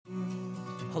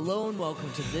Hello and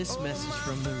welcome to this message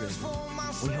from the river.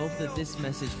 We hope that this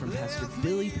message from Pastor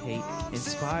Billy Pate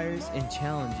inspires and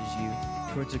challenges you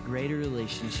towards a greater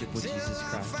relationship with Jesus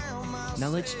Christ. Now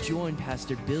let's join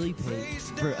Pastor Billy Pate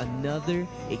for another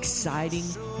exciting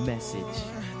message.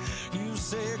 You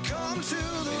say, come to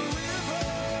the river,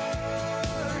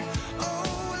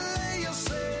 oh, lay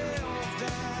yourself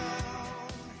down.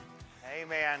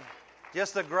 Amen.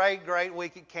 Just a great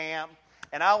week at camp.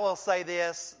 And I will say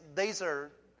this,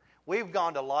 we've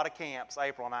gone to a lot of camps,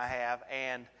 April and I have,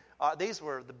 and these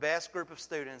were the best group of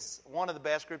students, one of the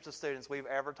best groups of students we've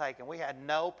ever taken. We had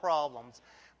no problems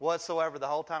whatsoever the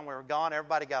whole time we were gone.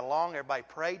 Everybody got along, everybody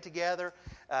prayed together,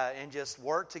 and just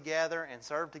worked together and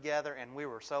served together, and we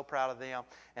were so proud of them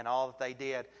and all that they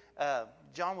did.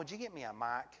 John, would you get me a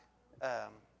mic? I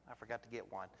forgot to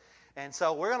get one. And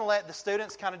so we're going to let the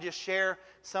students kind of just share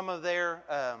some of their,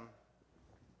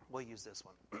 we'll use this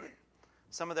one,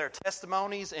 some of their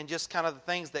testimonies and just kind of the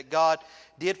things that God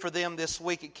did for them this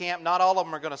week at camp. Not all of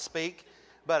them are going to speak,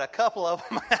 but a couple of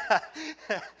them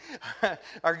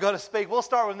are going to speak. We'll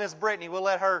start with Miss Brittany. We'll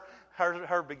let her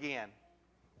begin.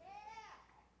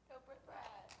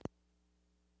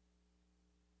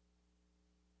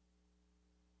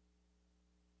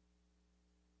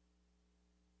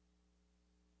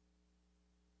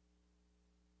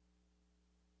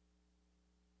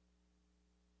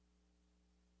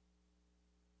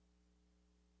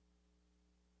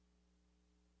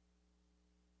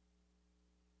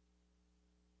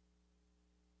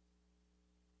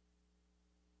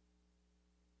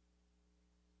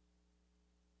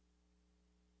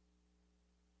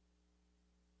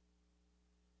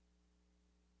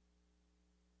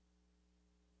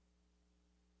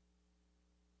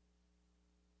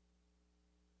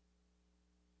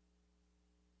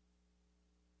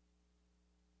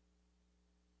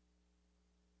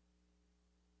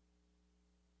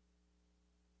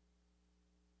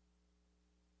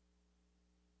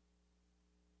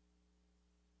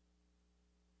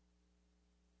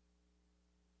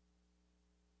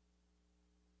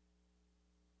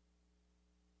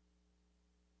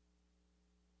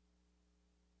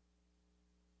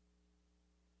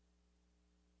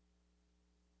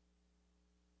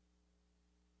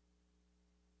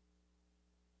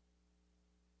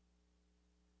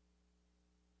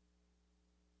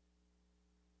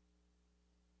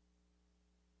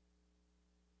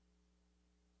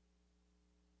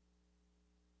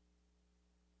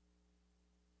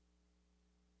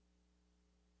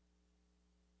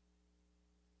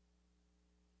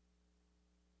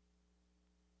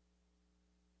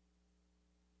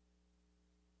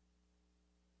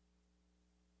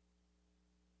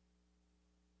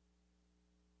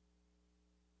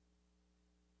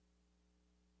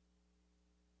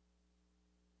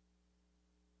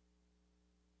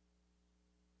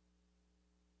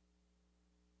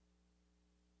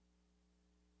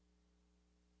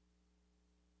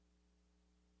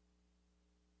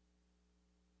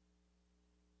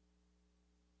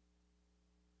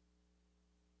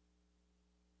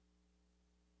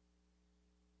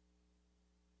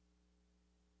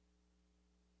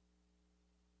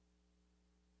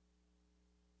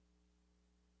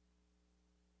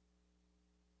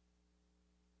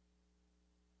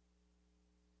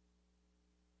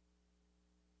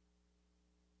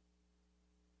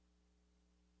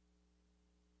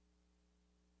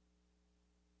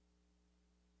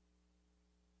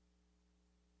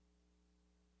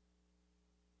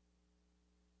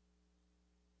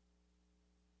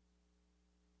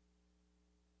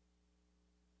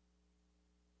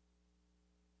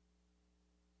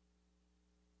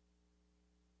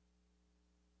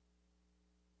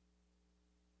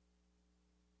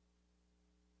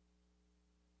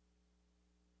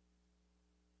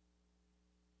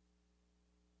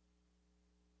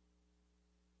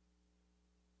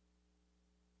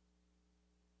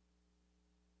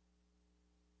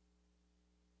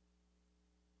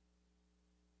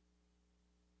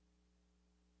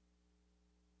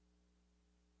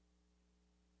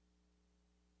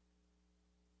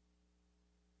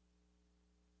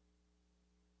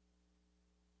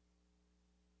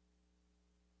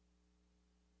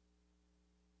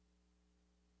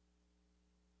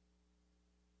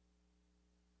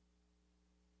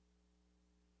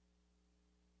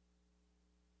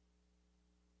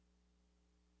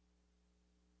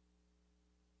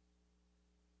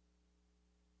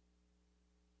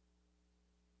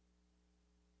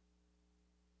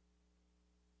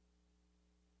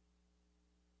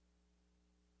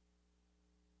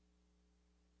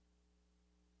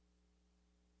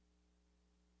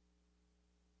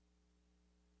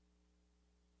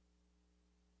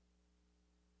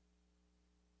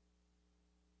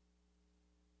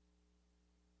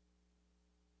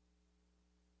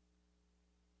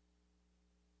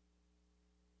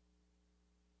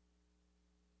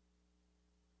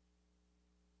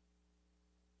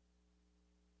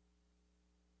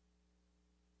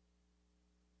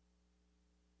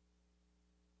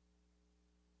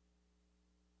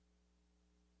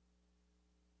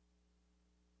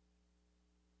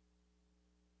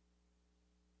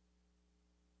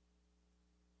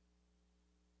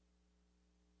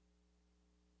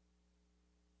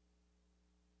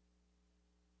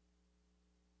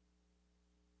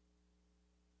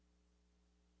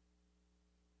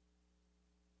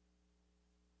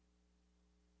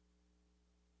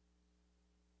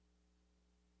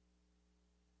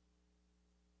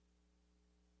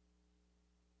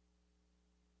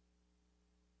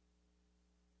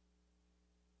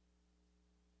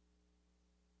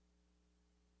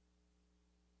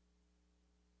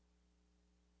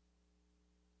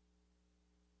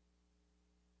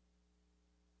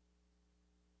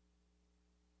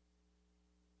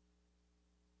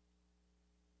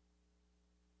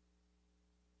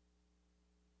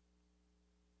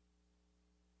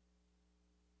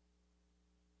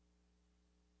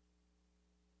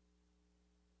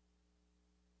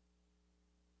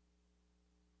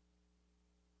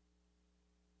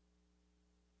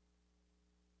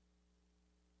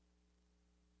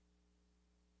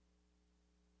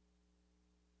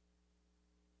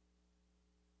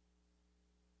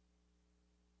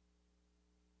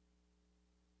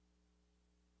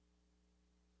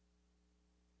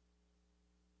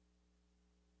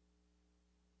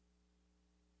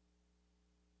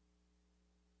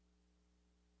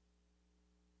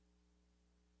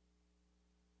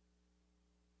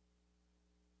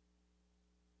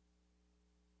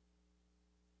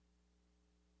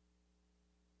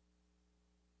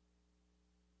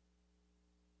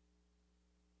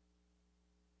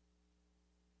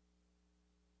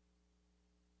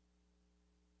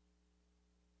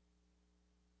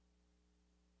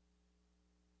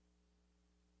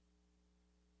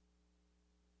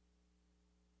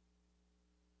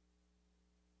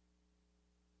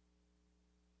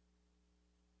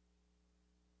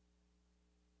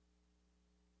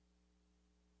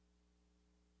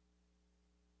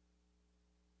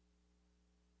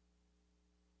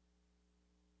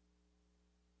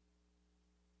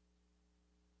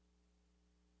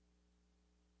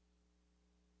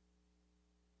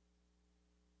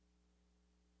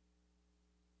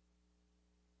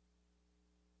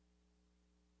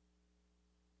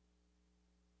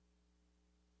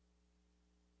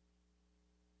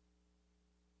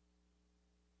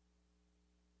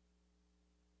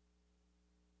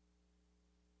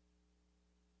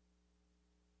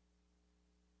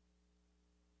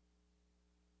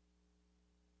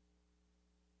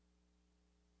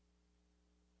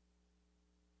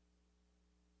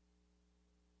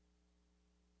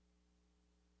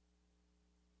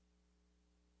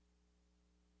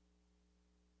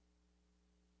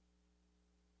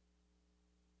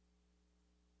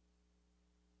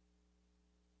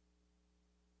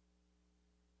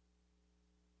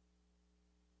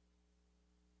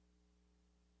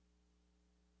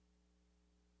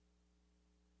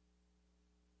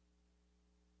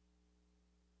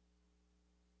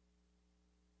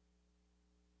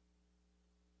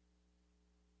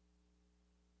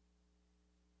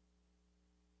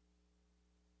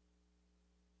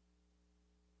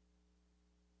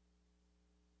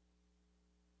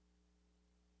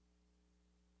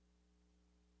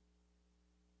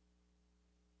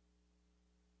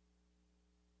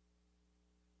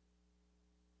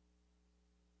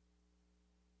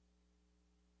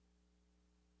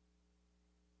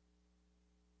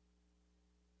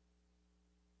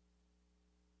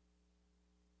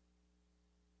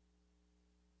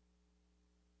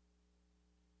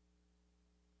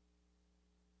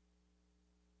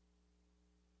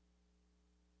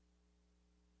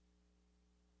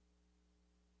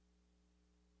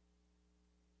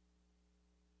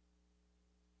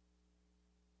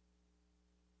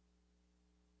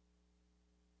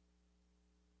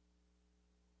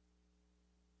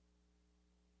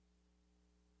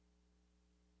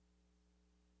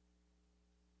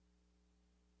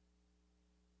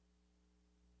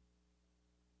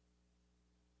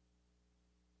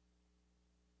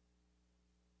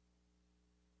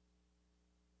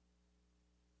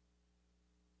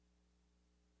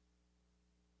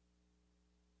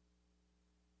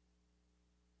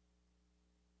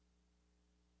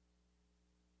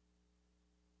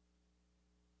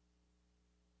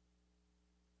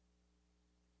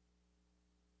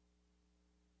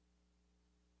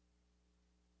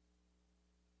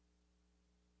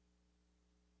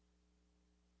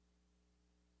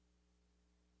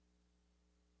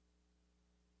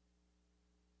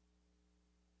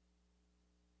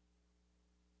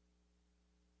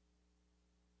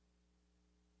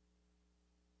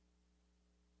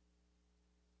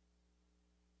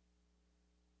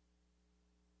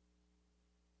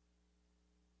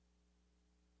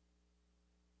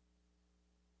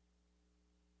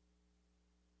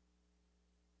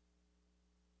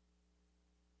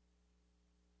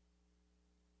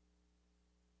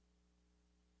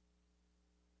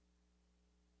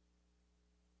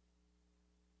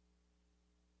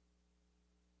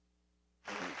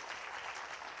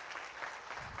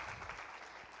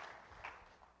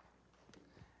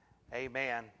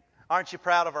 Amen. Aren't you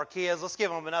proud of our kids? Let's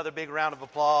give them another big round of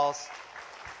applause.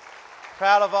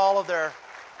 Proud of all of their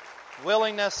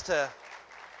willingness to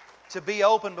be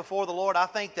open before the Lord. I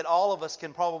think that all of us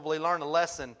can probably learn a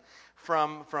lesson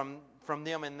from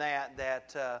them in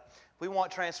that we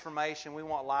want transformation, we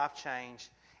want life change.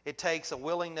 It takes a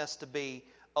willingness to be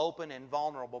open and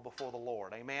vulnerable before the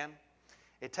Lord. Amen?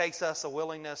 It takes us a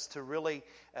willingness to really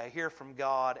hear from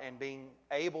God and being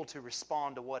able to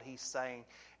respond to what He's saying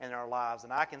in our lives.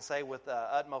 And I can say with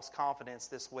utmost confidence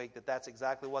this week that that's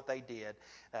exactly what they did.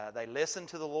 They listened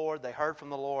to the Lord, they heard from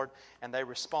the Lord, and they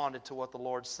responded to what the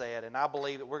Lord said. And I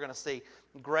believe that we're going to see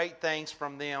great things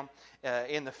from them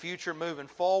in the future moving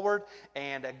forward.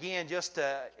 And again, just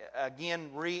to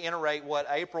reiterate what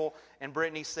April and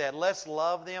Brittany said, let's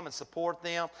love them and support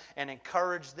them and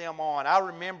encourage them on. I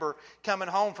remember coming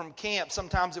home from camp,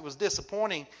 sometimes it was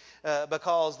disappointing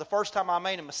because the first time I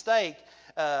made a mistake,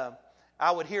 I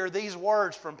would hear these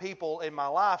words from people in my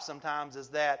life sometimes is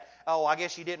that, oh, I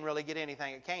guess you didn't really get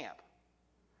anything at camp.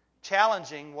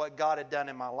 Challenging what God had done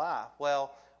in my life.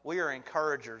 Well, we are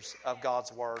encouragers of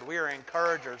God's Word. We are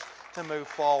encouragers to move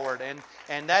forward.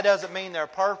 And that doesn't mean they're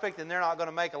perfect and they're not going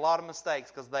to make a lot of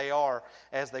mistakes, because they are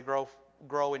as they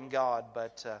grow in God.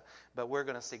 But we're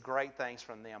going to see great things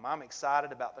from them. I'm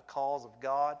excited about the cause of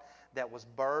God that was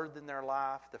birthed in their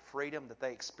life, the freedom that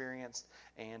they experienced,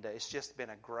 and it's just been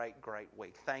a great, great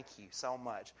week. Thank you so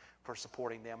much for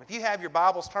supporting them. If you have your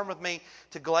Bibles, turn with me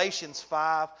to Galatians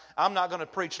 5. I'm not going to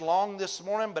preach long this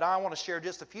morning, but I want to share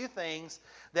just a few things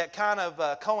that kind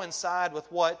of coincide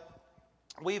with what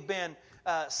we've been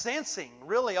sensing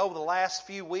really over the last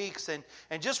few weeks, and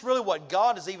just really what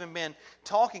God has even been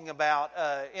talking about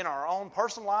in our own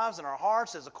personal lives, in our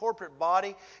hearts as a corporate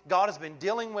body. God has been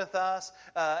dealing with us,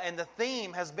 and the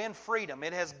theme has been freedom.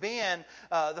 It has been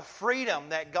the freedom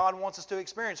that God wants us to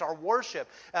experience. Our worship,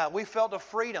 we felt a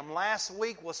freedom. Last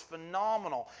week was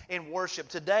phenomenal in worship.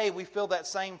 Today we feel that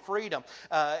same freedom.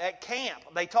 At camp,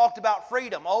 they talked about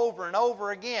freedom over and over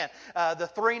again. The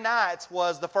 3 nights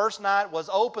was, the first night was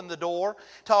Open the Door,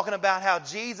 talking about how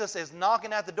Jesus is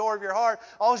knocking at the door of your heart.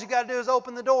 All you got to do is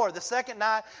open the door. The second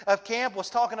night of camp was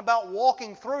talking about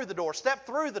walking through the door. Step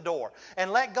through the door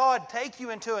and let God take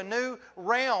you into a new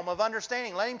realm of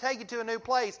understanding. Let Him take you to a new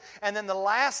place. And then the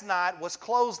last night was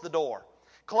Close the Door.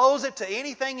 Close it to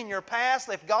anything in your past.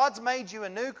 If God's made you a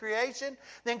new creation,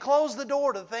 then close the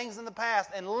door to the things in the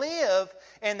past and live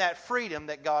in that freedom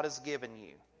that God has given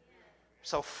you.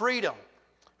 So freedom.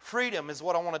 Freedom is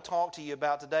what I want to talk to you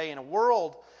about today. In a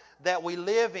world that we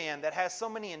live in that has so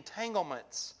many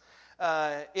entanglements,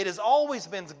 it has always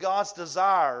been God's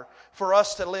desire for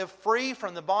us to live free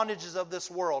from the bondages of this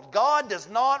world. God does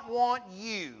not want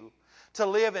you to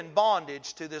live in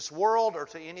bondage to this world or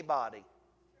to anybody.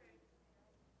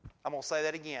 I'm going to say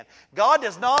that again. God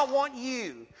does not want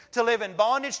you to live in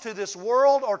bondage to this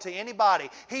world or to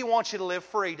anybody. He wants you to live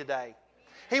free today.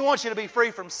 He wants you to be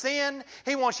free from sin.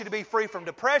 He wants you to be free from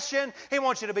depression. He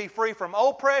wants you to be free from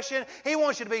oppression. He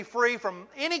wants you to be free from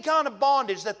any kind of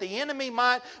bondage that the enemy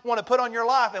might want to put on your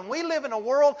life. And we live in a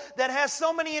world that has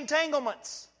so many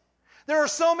entanglements. There are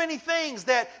so many things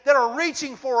that are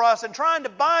reaching for us and trying to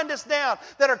bind us down,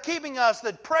 that are keeping us,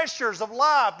 the pressures of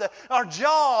life, our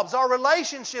jobs, our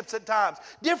relationships at times,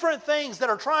 different things that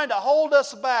are trying to hold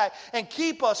us back and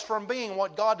keep us from being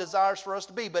what God desires for us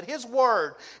to be. But His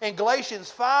Word in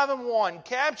Galatians 5:1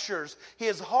 captures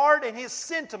His heart and His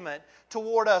sentiment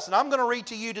toward us. And I'm going to read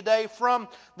to you today from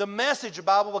the Message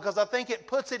Bible because I think it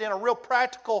puts it in a real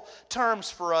practical terms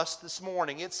for us this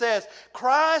morning. It says,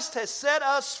 Christ has set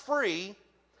us free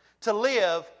to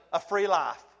live a free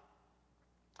life.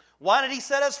 Why did He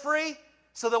set us free?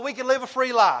 So that we can live a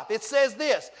free life. It says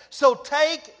this, so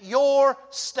take your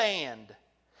stand.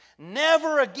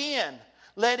 Never again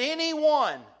let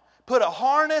anyone put a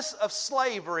harness of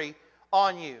slavery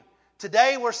on you.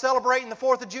 Today we're celebrating the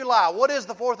 4th of July. What is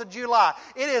the 4th of July?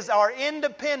 It is our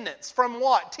independence from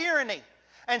what? Tyranny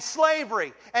and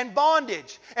slavery and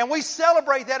bondage. And we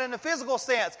celebrate that in a physical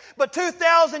sense. But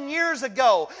 2,000 years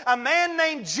ago, a man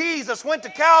named Jesus went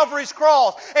to Calvary's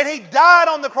cross and He died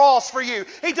on the cross for you.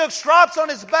 He took stripes on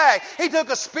His back. He took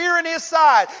a spear in His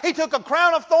side. He took a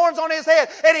crown of thorns on His head.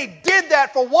 And He did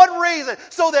that for what reason?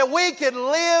 So that we could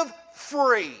live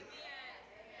free.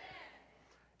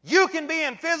 You can be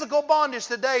in physical bondage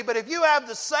today, but if you have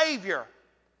the Savior,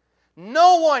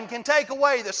 no one can take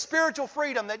away the spiritual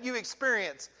freedom that you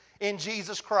experience in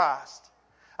Jesus Christ.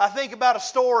 I think about a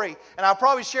story, and I've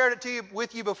probably shared it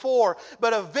with you before,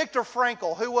 but of Viktor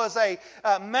Frankl, who was a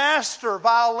master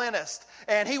violinist.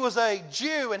 And he was a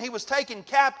Jew, and he was taken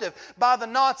captive by the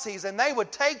Nazis. And they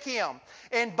would take him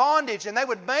in bondage, and they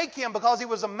would make him, because he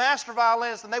was a master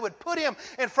violinist, and they would put him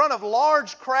in front of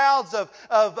large crowds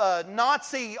of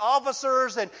Nazi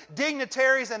officers and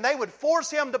dignitaries, and they would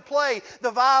force him to play the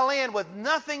violin with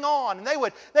nothing on. And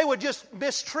they would just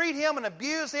mistreat him and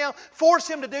abuse him, force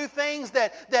him to do things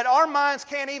that our minds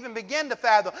can't even begin to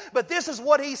fathom. But this is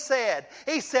what he said.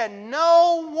 He said,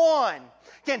 no one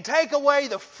can take away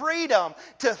the freedom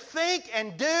to think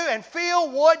and do and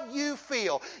feel what you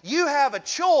feel. You have a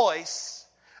choice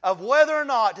of whether or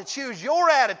not to choose your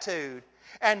attitude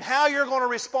and how you're going to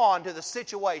respond to the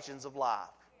situations of life.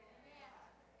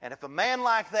 And if a man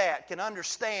like that can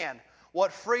understand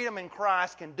what freedom in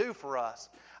Christ can do for us,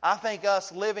 I think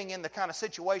us living in the kind of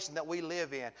situation that we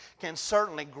live in can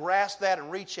certainly grasp that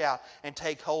and reach out and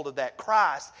take hold of that.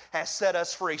 Christ has set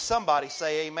us free. Somebody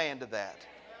say amen to that.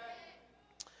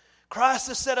 Christ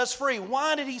has set us free.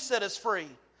 Why did He set us free?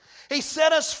 He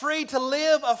set us free to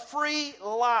live a free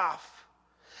life.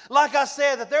 Like I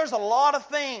said, that there's a lot of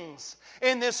things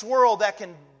in this world that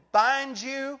can bind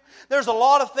you. There's a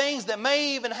lot of things that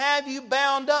may even have you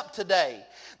bound up today.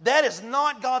 That is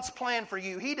not God's plan for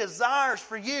you. He desires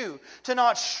for you to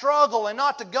not struggle and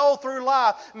not to go through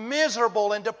life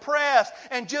miserable and depressed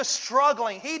and just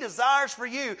struggling. He desires for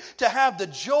you to have the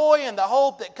joy and the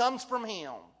hope that comes from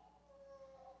Him.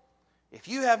 If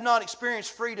you have not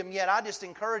experienced freedom yet, I just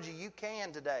encourage you, you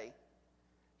can today.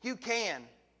 You can.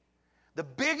 The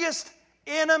biggest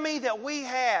enemy that we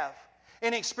have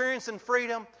in experiencing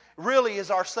freedom really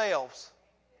is ourselves.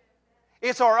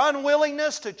 It's our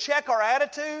unwillingness to check our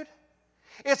attitude.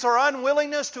 It's our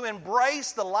unwillingness to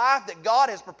embrace the life that God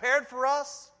has prepared for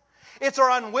us. It's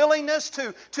our unwillingness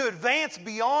to advance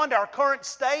beyond our current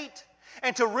state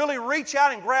and to really reach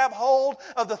out and grab hold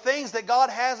of the things that God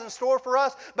has in store for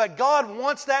us. But God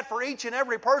wants that for each and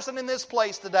every person in this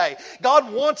place today.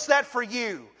 God wants that for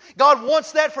you. God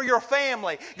wants that for your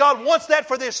family. God wants that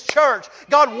for this church.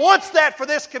 God wants that for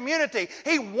this community.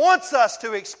 He wants us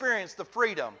to experience the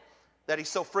freedom that He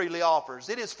so freely offers.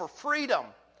 It is for freedom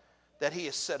that He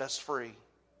has set us free.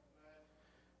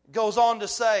 It goes on to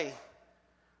say,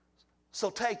 so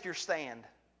take your stand.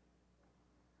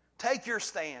 Take your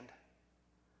stand.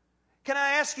 Can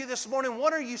I ask you this morning,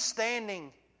 what are you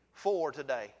standing for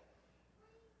today?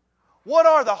 What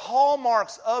are the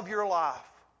hallmarks of your life?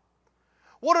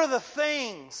 What are the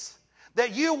things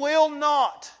that you will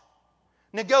not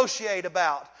negotiate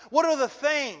about? What are the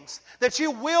things that you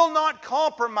will not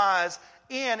compromise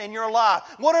in your life?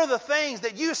 What are the things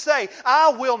that you say,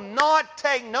 I will not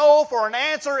take no for an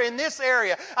answer in this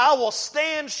area. I will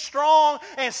stand strong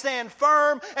and stand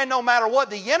firm, and no matter what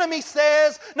the enemy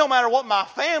says, no matter what my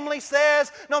family says,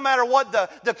 no matter what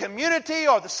the community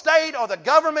or the state or the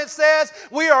government says,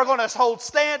 we are going to hold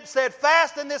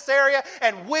steadfast in this area,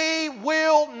 and we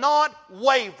will not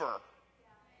waver.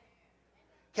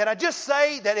 Can I just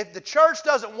say that if the church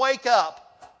doesn't wake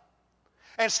up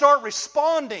and start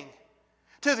responding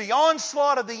to the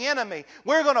onslaught of the enemy,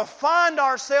 we're going to find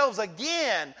ourselves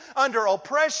again under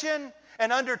oppression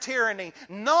and under tyranny.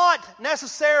 Not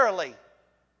necessarily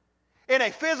in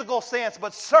a physical sense,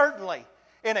 but certainly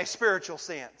in a spiritual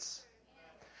sense.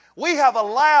 We have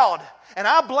allowed, and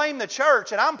I blame the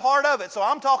church, and I'm part of it, so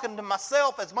I'm talking to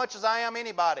myself as much as I am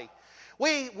anybody.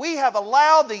 We have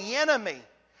allowed the enemy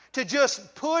to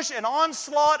just push an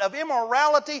onslaught of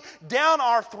immorality down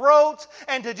our throats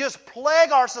and to just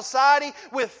plague our society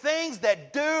with things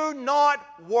that do not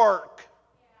work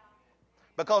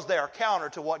because they are counter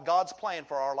to what God's plan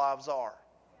for our lives are.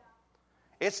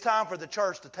 It's time for the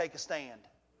church to take a stand.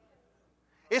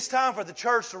 It's time for the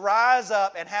church to rise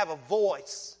up and have a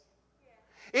voice.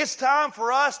 It's time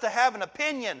for us to have an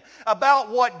opinion about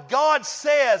what God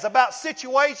says about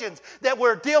situations that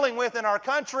we're dealing with in our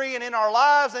country and in our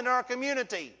lives and in our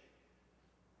community.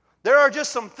 There are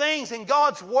just some things in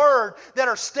God's Word that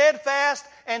are steadfast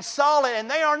and solid,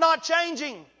 and they are not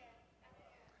changing.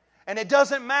 And it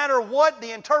doesn't matter what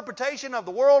the interpretation of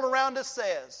the world around us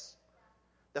says.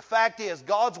 The fact is,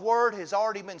 God's Word has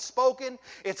already been spoken,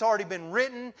 it's already been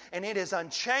written, and it is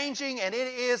unchanging, and it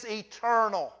is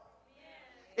eternal.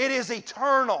 It is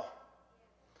eternal.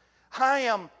 I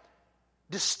am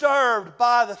disturbed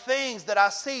by the things that I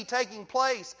see taking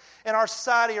place in our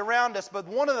society around us. But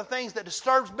one of the things that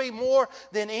disturbs me more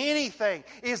than anything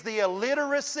is the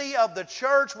illiteracy of the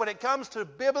church when it comes to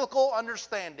biblical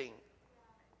understanding.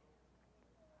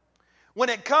 When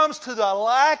it comes to the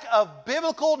lack of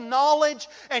biblical knowledge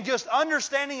and just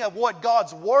understanding of what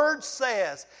God's Word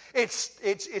says,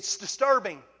 it's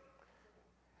disturbing.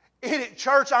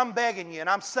 Church, I'm begging you, and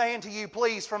I'm saying to you,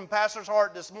 please, from Pastor's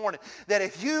heart this morning, that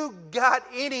if you got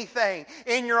anything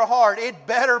in your heart, it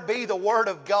better be the Word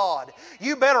of God.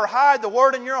 You better hide the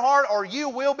Word in your heart, or you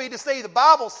will be deceived. The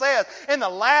Bible says in the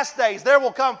last days there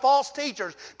will come false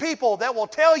teachers, people that will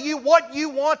tell you what you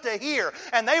want to hear,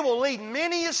 and they will lead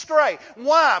many astray.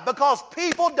 Why? Because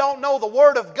people don't know the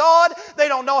Word of God, they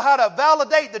don't know how to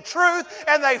validate the truth,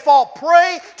 and they fall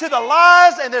prey to the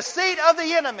lies and deceit of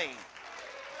the enemy.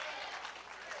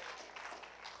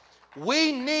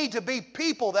 We need to be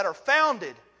people that are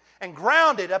founded and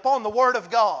grounded upon the Word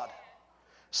of God.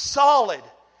 Solid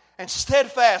and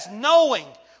steadfast, knowing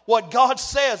what God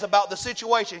says about the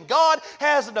situation. God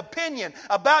has an opinion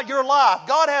about your life.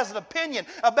 God has an opinion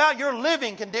about your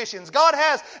living conditions. God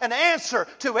has an answer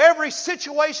to every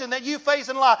situation that you face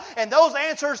in life. And those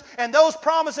answers and those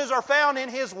promises are found in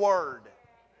His Word.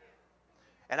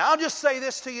 And I'll just say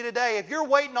this to you today. If you're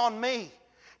waiting on me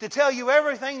to tell you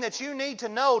everything that you need to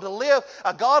know to live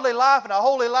a godly life and a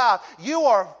holy life, you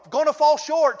are going to fall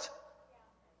short.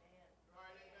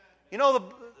 You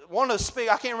know, one of the speakers,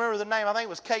 I can't remember the name, I think it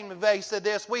was Kate McVeigh, said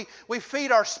this: we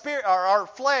feed our spirit, our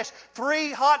flesh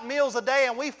 3 hot meals a day,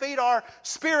 and we feed our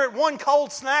spirit 1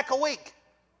 cold snack a week.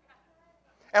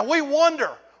 And we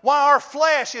wonder why our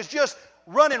flesh is just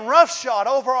running roughshod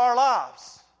over our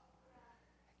lives.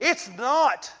 It's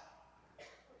not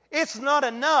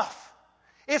enough.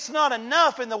 It's not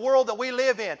enough in the world that we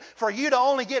live in for you to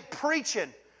only get preaching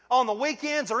on the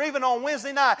weekends or even on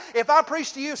Wednesday night. If I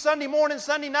preach to you Sunday morning,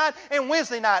 Sunday night, and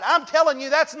Wednesday night, I'm telling you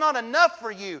that's not enough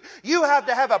for you. You have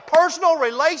to have a personal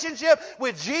relationship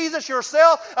with Jesus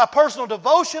yourself, a personal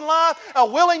devotion life, a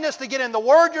willingness to get in the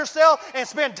Word yourself and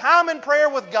spend time in prayer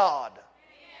with God.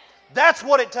 That's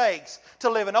what it takes to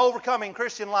live an overcoming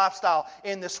Christian lifestyle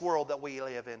in this world that we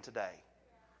live in today.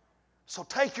 So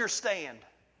take your stand.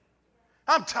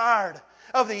 I'm tired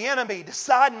of the enemy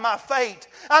deciding my fate.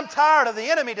 I'm tired of the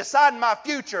enemy deciding my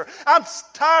future. I'm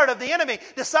tired of the enemy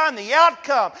deciding the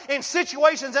outcome in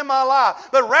situations in my life.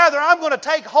 But rather, I'm going to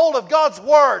take hold of God's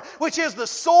Word, which is the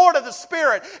sword of the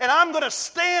Spirit, and I'm going to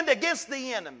stand against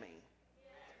the enemy.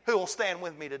 Who will stand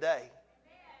with me today?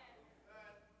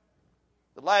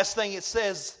 The last thing it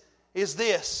says is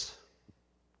this: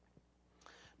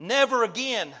 never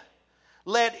again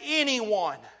let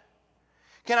anyone,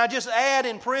 can I just add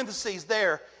in parentheses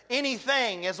there,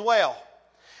 anything as well.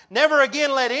 Never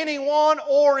again let anyone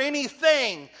or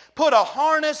anything put a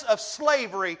harness of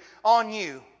slavery on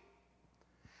you.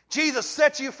 Jesus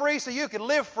set you free so you could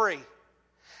live free.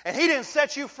 And He didn't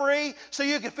set you free so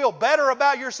you could feel better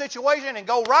about your situation and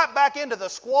go right back into the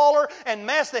squalor and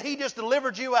mess that He just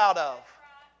delivered you out of.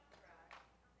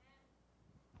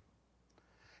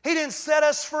 He didn't set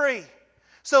us free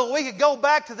so that we could go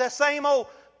back to that same old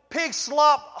pig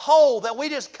slop hole that we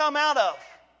just come out of.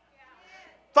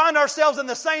 Find ourselves in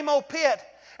the same old pit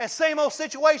and same old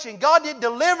situation. God didn't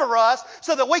deliver us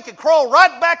so that we could crawl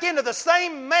right back into the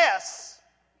same mess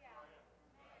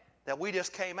that we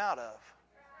just came out of.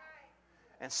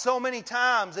 And so many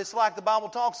times it's like the Bible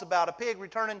talks about a pig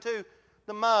returning to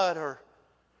the mud or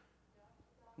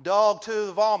dog to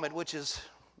the vomit,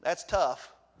 that's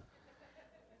tough.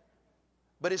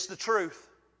 But it's the truth.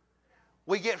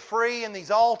 We get free in these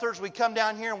altars. We come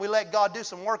down here and we let God do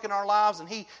some work in our lives, and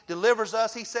He delivers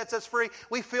us. He sets us free.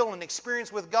 We feel an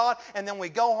experience with God, and then we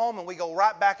go home and we go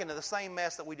right back into the same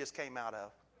mess that we just came out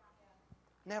of.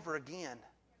 Never again.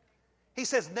 He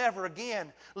says, never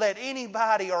again let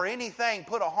anybody or anything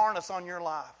put a harness on your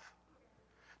life.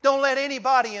 Don't let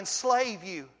anybody enslave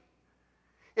you.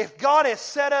 If God has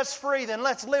set us free, then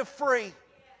let's live free.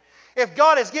 If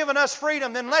God has given us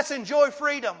freedom, then let's enjoy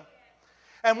freedom.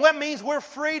 And that means we're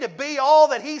free to be all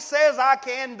that He says I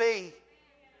can be.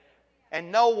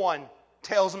 And no one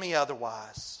tells me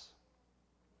otherwise.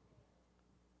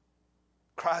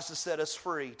 Christ has set us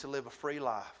free to live a free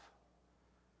life.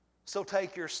 So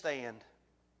take your stand.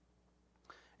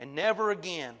 And never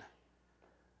again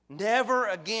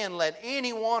let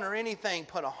anyone or anything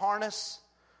put a harness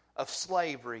of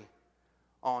slavery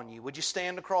on you. Would you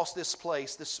stand across this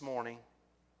place this morning?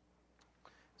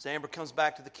 As Amber comes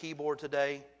back to the keyboard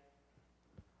today.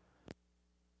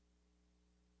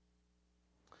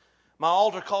 My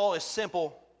altar call is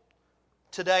simple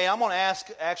today. I'm going to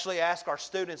ask our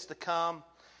students to come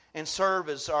and serve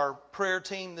as our prayer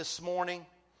team this morning.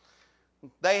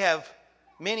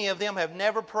 Many of them have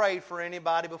never prayed for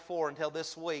anybody before until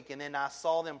this week, and then I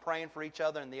saw them praying for each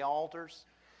other in the altars.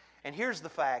 And here's the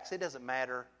facts. It doesn't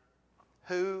matter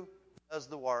who does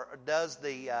the work, as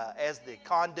the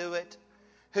conduit,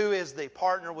 who is the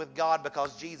partner with God,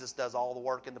 because Jesus does all the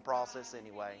work in the process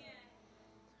anyway.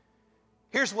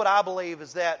 Here's what I believe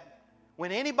is that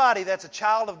when anybody that's a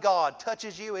child of God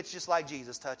touches you, it's just like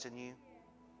Jesus touching you.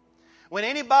 When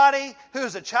anybody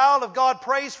who's a child of God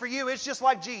prays for you, it's just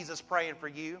like Jesus praying for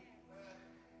you.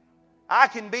 I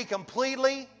can be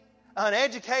completely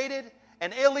uneducated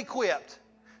and ill-equipped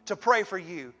to pray for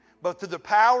you, but through the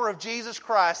power of Jesus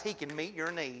Christ, He can meet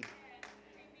your need.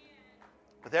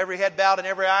 With every head bowed and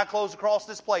every eye closed across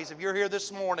this place, if you're here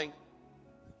this morning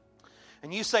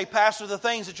and you say, Pastor, the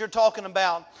things that you're talking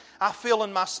about, I feel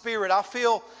in my spirit. I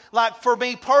feel like for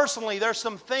me personally, there's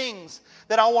some things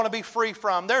that I want to be free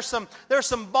from. There's some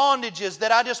bondages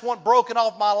that I just want broken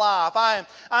off my life. I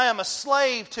am a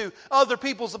slave to other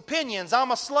people's opinions. I'm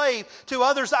a slave to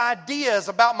others' ideas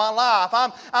about my life.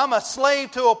 I'm a slave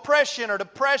to oppression or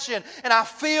depression, and I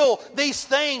feel these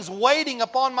things waiting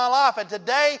upon my life. And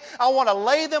today, I want to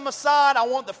lay them aside. I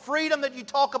want the freedom that you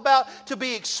talk about to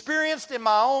be experienced in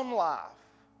my own life.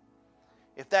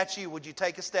 If that's you, would you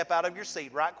take a step out of your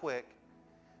seat right quick?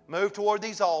 Move toward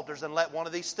these altars and let one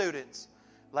of these students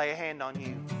lay a hand on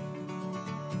you.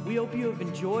 We hope you have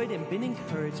enjoyed and been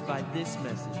encouraged by this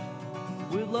message.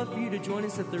 We would love for you to join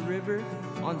us at the river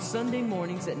on Sunday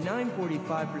mornings at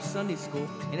 9:45 for Sunday school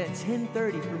and at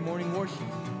 10:30 for morning worship.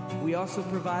 We also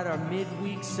provide our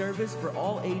midweek service for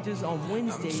all ages on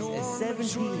Wednesdays at 7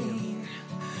 p.m.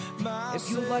 If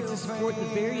you would like to support the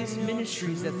various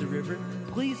ministries at the river,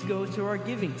 please go to our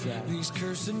giving tab. We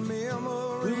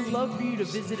would love for you to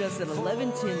visit us at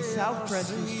 1110 South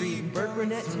Preston Street in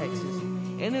Burkburnett, Texas.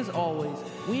 And as always,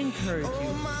 we encourage you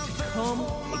to come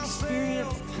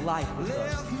experience life with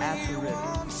us at the river.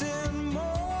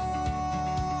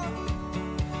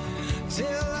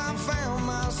 Till I found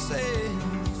myself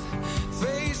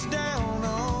face down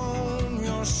on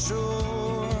your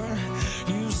shore.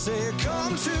 You say,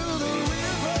 come to the